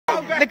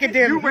Look at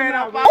them. You ran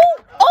out.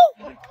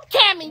 Oh,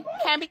 Cami.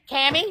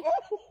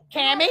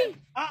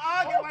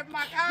 Get away from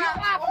my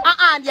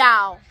car.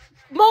 Y'all.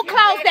 Move,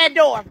 close that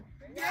door.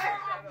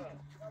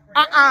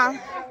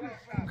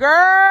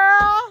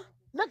 Girl.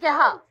 Look at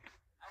her.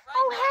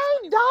 Oh,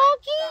 hey,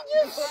 doggy.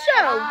 You're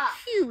so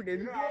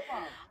cute.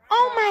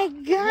 Oh, my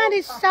God.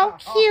 It's so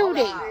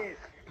cutie.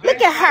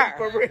 Look at her.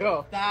 For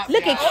real.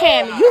 Look at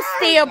Cami. You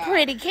still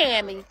pretty,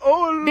 Cami.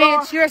 Oh, Lord.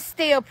 Bitch, you're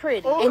still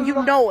pretty. And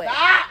you know it.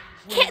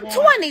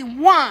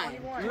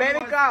 21. Let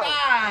it go.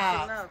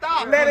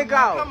 Stop. Let it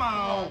go. Come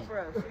on.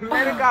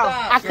 Let it go.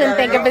 I couldn't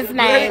think of his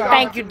name.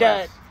 Thank you,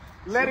 Dud.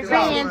 Let it go.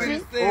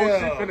 Angie.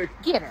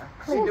 Get her.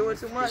 She doing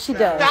too much. She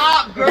does.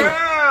 Stop,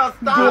 girl.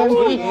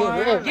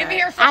 Stop. Give me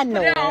her I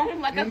know it it.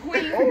 on like a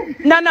queen.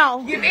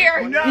 No. Give me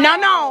her.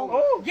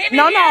 No. Give me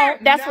No. here.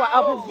 That's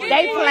what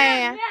they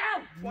playing.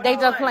 They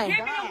just playing.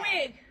 Give me the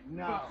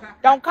wig.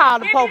 Don't call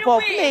the Give me the popo.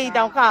 wig. Please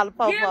don't call the Give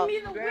popo. me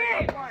the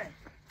wig.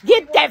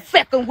 Get that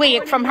fucking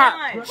wig from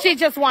her. She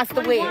just wants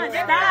the wig.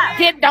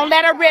 Don't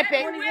let her rip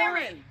it.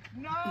 21.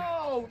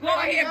 No. Go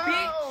ahead,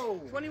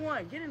 bitch.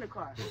 21. Get in the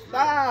car.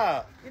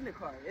 Stop. Get in the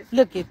car.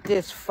 Look at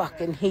this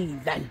fucking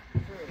heathen.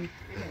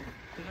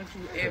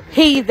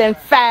 Heathen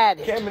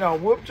fatty. Cami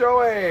done whooped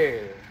your ass.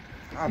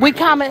 We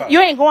coming.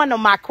 You ain't going to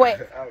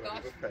Marquette.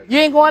 You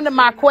ain't going to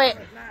Marquette.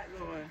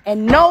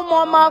 And no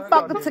more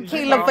motherfucking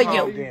tequila for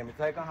you.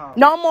 Take her home.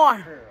 No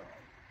more.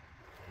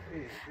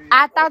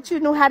 I thought you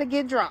knew how to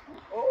get drunk.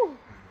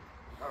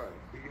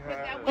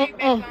 That wig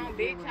back on,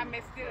 bitch. I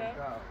messed it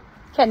up.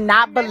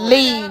 Cannot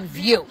believe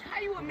you.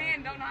 How you a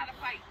man don't know how to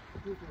fight?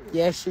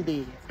 Yes, she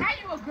did. How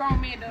you a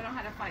grown man don't know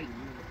how to fight?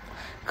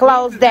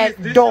 Close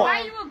that door.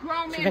 How you a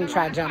grown man She's don't gonna know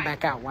try how to to jump fight?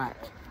 back out. Watch.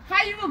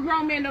 How you a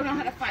grown man don't know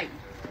how to fight?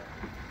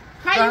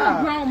 How you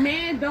a grown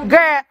man don't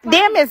Girl,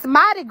 them is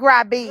Mardi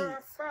Gras beads.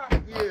 Fuck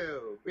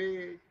you,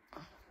 bitch.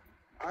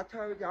 I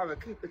told y'all to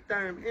keep the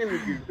same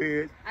energy,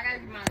 bitch. I gotta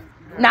get mine.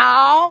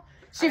 No.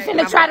 She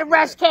finna try to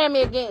rush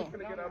Cami again.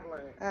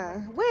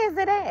 Where is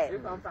it at?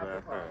 I'm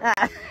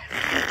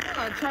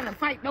not trying to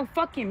fight no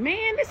fucking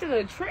man. This is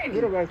a trend.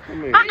 Get away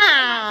from me. You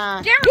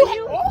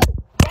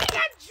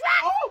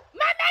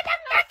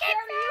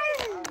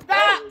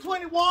Stop,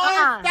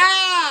 21.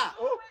 Stop.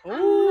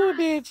 Ooh,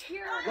 bitch.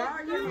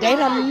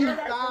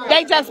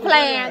 They just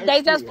playing.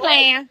 They just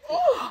playing.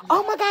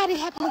 Oh my God, it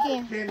happened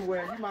again.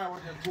 Anyway, you might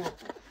want to whoop.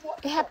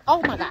 It happened.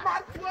 Oh my God.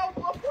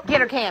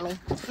 Get her, Cami.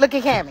 Look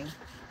at Cami.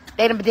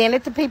 They done did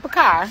it to people's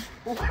car.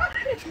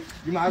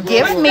 You might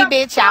Give me,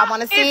 bitch. Y'all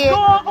want to see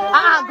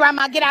it?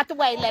 Grandma, get out the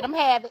way. Let them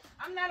have it.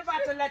 I'm not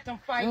about to let them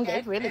fight.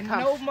 They really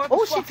come. No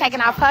Oh, she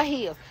taking off her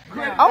heels.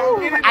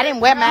 Oh, I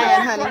didn't wear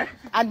mine, honey.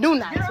 I do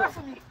not.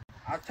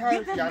 I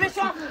told y'all to keep the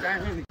same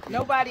energy.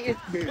 Nobody is.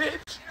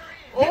 Bitch.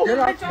 Get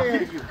off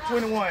there.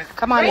 21.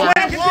 Come on now.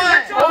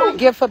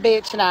 Give her,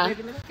 bitch, now.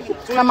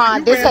 Come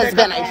on. This has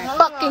been a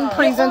fucking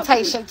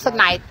presentation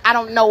tonight. I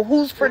don't know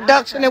whose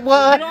production it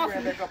was,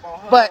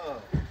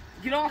 but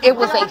it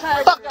was a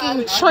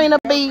fucking Trina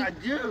B.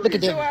 Look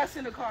at them.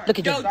 Look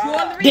at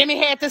them. Demi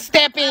had to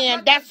step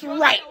in. That's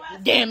right,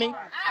 Demi.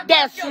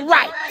 That's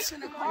right.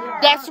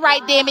 That's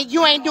right, Demi.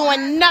 You ain't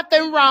doing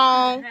nothing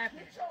wrong.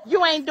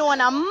 You ain't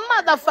doing a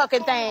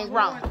motherfucking thing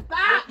wrong.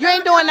 You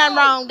ain't doing nothing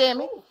wrong,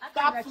 Demi.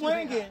 Stop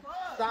swinging.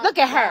 Look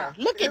at her.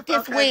 Look at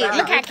this wig.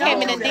 Look how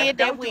Cami done did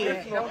that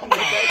wig.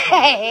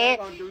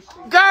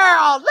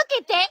 Girl, look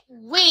at that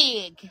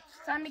wig.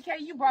 Tommy K,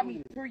 you brought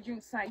me 3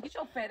 drinks tonight. Get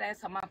your fat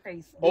ass on my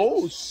face. Bitch.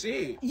 Oh,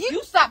 shit.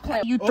 You stop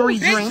playing. You 3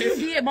 drinks.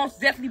 She most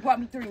definitely brought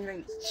me 3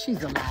 drinks.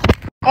 She's a lie.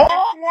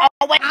 Oh,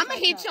 wait. I'm going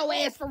to hit your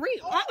ass for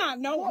real.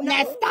 No.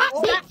 Now stop,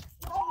 bitch.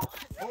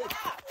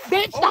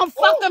 Bitch, don't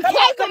fucking play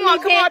with me,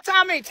 Come on,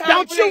 Tommy.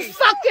 Don't you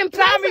fucking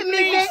play with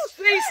me, bitch.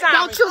 Please,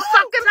 Don't you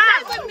fucking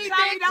play with me,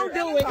 Tommy, bitch. don't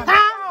do it.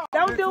 Huh?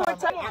 Don't do it,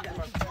 Tommy.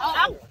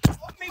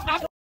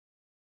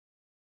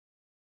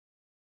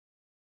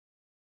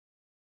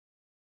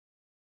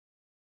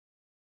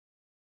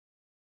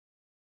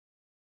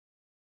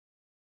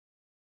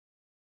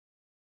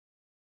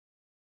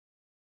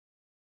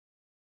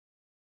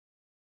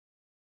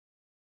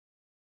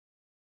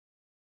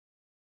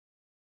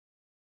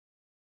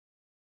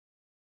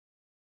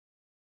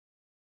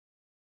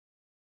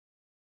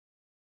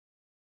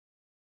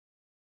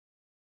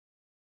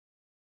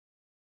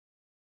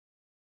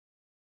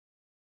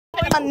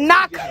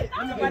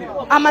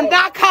 I'ma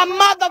knock her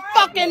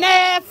motherfucking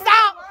ass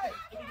out.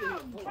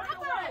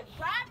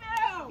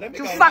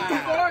 You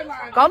fucking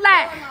go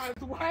live.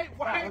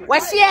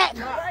 Where she at?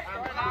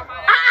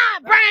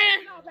 Brian,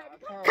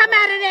 come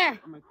out of there.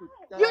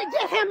 You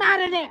get him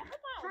out of there.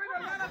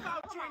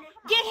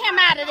 Get him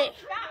out of there.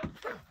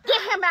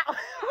 Get him out.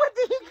 What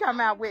did he come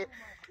out with?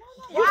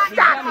 You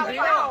stop it.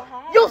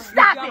 You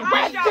stop it.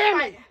 Where's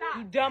Demi?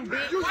 You dumb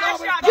bitch. You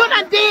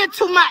done did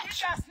too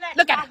much.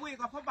 Look at her.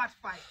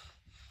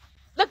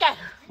 Look at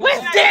her.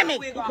 Where's Demi?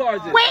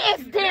 Where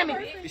is Demi?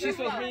 Is she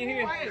supposed to be in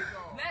here?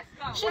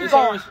 She's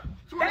going.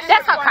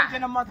 That's her car.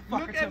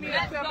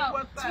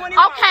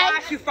 Okay.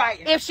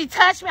 If she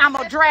touch me, I'm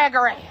gonna drag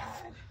her ass.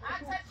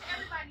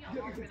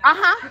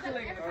 Uh-huh.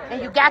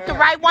 And you got the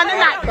right one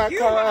tonight.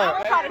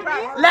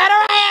 Let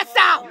her ass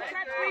out.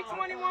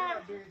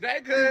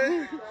 That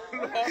good.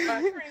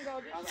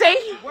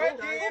 See?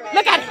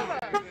 Look at it.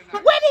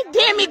 Where did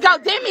Demi go?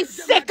 Demi's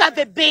sick of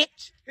it,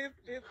 bitch.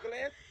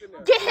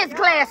 Get his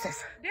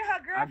glasses.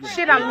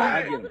 Shit, I'm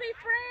lying.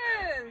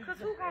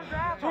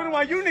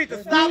 21, you need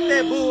to stop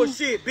that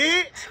bullshit,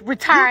 bitch.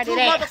 Retired You it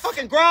too ass.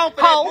 motherfucking grown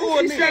for that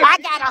bullshit. I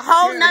got a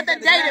whole nother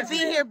day to be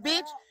here,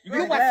 bitch.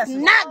 You was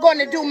not going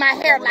to do my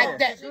hair like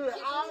that.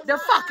 The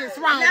fuck is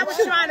wrong I with was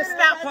you? trying to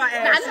stop her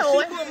ass. I know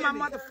it. She put my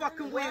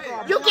motherfucking wig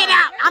on. You get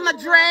out. I'ma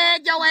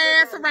drag your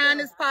ass around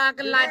this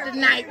parking lot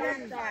tonight.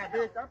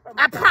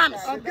 I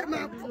promise you.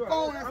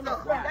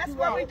 That's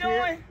what we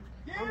doing.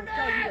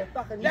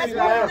 That's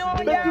what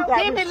we doing,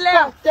 y'all. Give me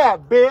left.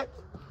 That bitch.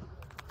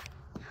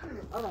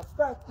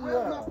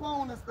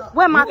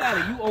 Where my?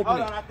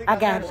 I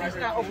got it.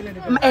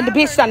 And the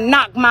bitch done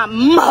knocked my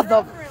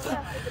mother.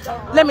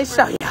 Let me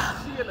show y'all.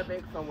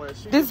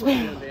 This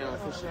bitch.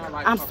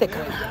 I'm sick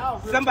of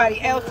her.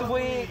 Somebody else's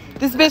wig.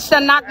 This bitch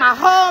done knocked my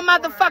whole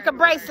motherfucking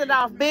bracelet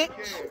off, bitch.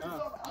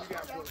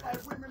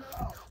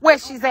 Where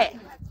she's at?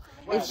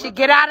 If she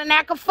get out and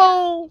act a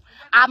fool,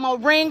 I'm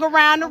gonna ring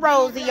around the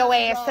rosy your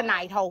ass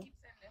tonight, ho.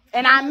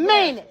 And I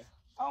mean it.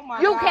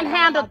 You can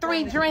handle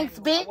 3 drinks,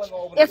 bitch.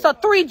 It's a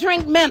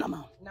 3-drink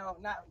minimum. No,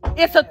 not.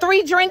 It's a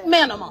 3-drink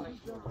minimum.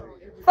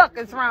 Fuck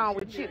is wrong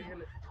with you?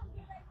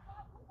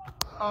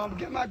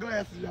 Get my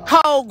glasses, y'all.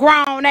 Whole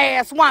grown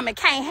ass woman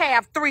can't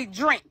have 3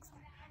 drinks,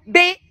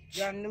 bitch.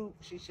 Y'all knew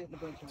she shouldn't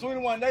have been drinking.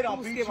 21, they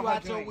don't beat you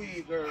out your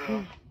weed,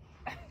 girl.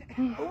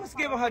 Who was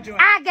giving her drink?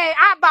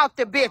 I bought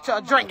the bitch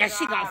a drink and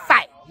she gonna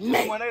fight me.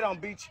 21, they don't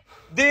beat you.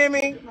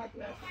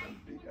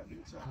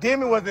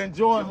 Demi was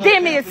enjoying her.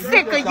 Demi is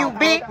sick of you,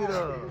 bitch.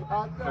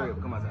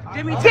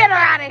 Jimmy, Get her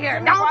out of here.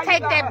 Don't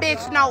take that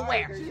bitch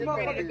nowhere. she's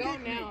ready to go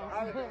now.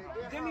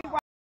 Jimmy,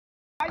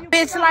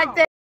 Bitch like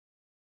that.